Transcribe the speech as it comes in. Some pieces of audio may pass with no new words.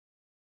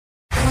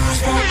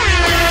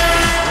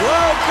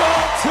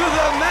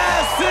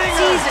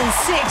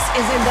6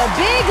 is in the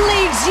big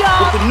leagues,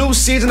 y'all. With the new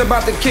season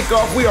about to kick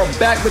off, we are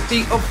back with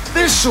the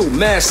official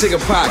Masked Singer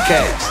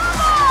podcast.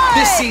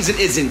 This season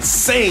is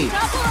insane.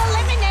 Double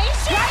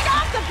elimination right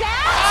off the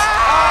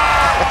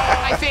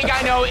bat? I think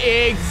I know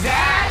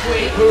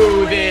exactly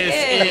who this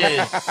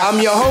is. I'm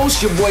your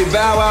host, your boy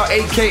Bow Wow,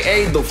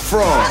 a.k.a. The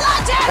Frog.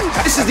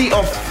 This is the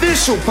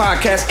official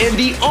podcast and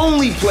the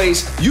only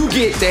place you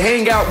get to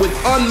hang out with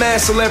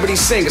unmasked celebrity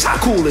singers. How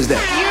cool is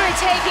that? You're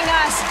taking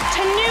us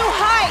to new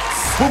heights.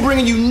 We're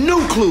bringing you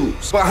new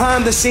clues,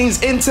 behind the scenes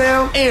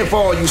intel, and for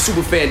all you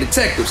superfan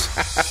detectives.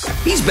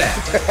 He's back.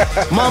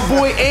 My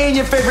boy and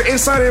your favorite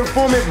insider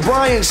informant,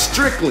 Brian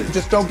Strickland.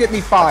 Just don't get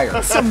me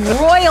fired. Some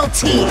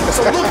royalty.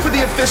 So look for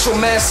the official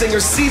Masked Singer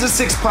Season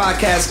 6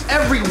 podcast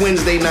every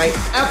Wednesday night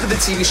after the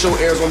TV show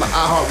airs on the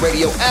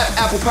iHeartRadio app,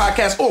 Apple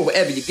Podcasts, or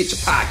wherever you get your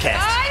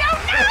podcasts. I don't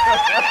know.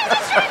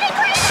 It's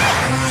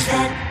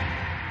really great.